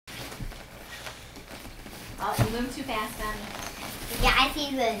Oh, you moved too fast, Bonnie. Yeah, I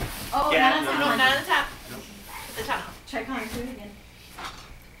see the. Oh, Yeah, not on top. no, Not on the top. Nope. The top. Try calling through it again.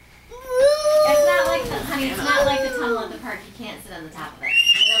 It's not like the honey. It's not like the tunnel at the park. You can't sit on the top of it.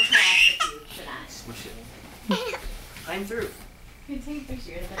 It'll crash if you sit on it. Smush it. Climb through. You can take a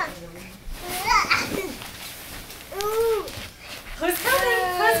picture of that. Who's coming?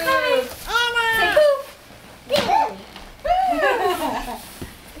 Who's coming? Say boo.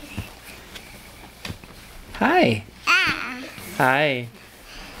 Hi. Hi.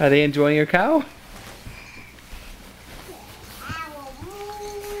 Are they enjoying your cow?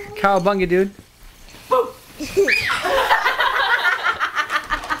 Cowabunga, dude. Wish you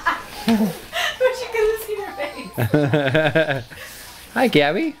could have seen her face. Hi,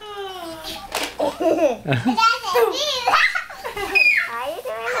 Gabby.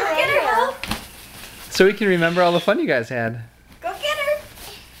 Get her, Hope. So we can remember all the fun you guys had. Go get her.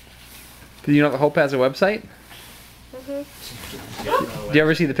 Do you know that Hope has a website? Do you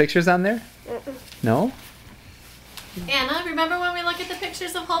ever see the pictures on there? No? Anna, remember when we look at the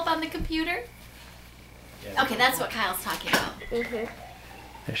pictures of Hope on the computer? Okay, that's what Kyle's talking about.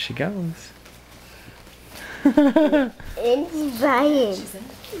 There she goes. It's Brian.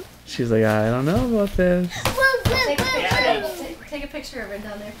 She's like, I don't know about this. Take a picture of her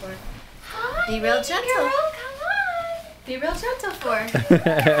down there for her. Hi, be real gentle. Girl, come on. Be real gentle for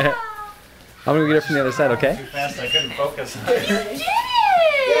her. I'm gonna get her from the other side, okay? Too fast, I couldn't focus. You did it!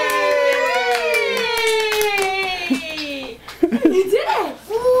 Yay! You did it!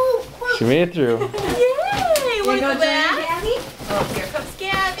 She made it through. Yay! Want to go back? Gabby? Oh, here comes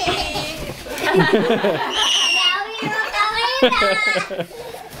Gabby.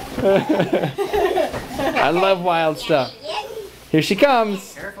 I love wild stuff. Here she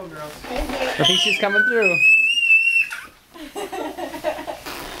comes. Careful, girls. I think she's coming through.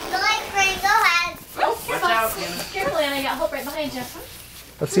 Watch out, Anna. Careful, Anna. I got Hope right behind you.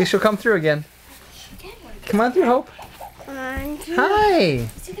 Let's see if she'll come through again. Come on through, Hope. Hi.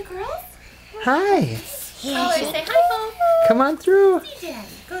 See the girls? Hi. Oh, say hi, Hope. Come on through. See Daddy.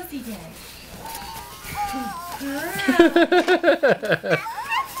 Go see Daddy.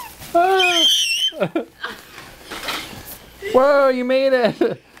 Whoa, you made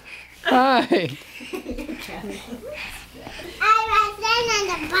it. Hi.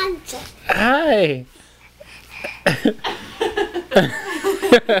 Hi.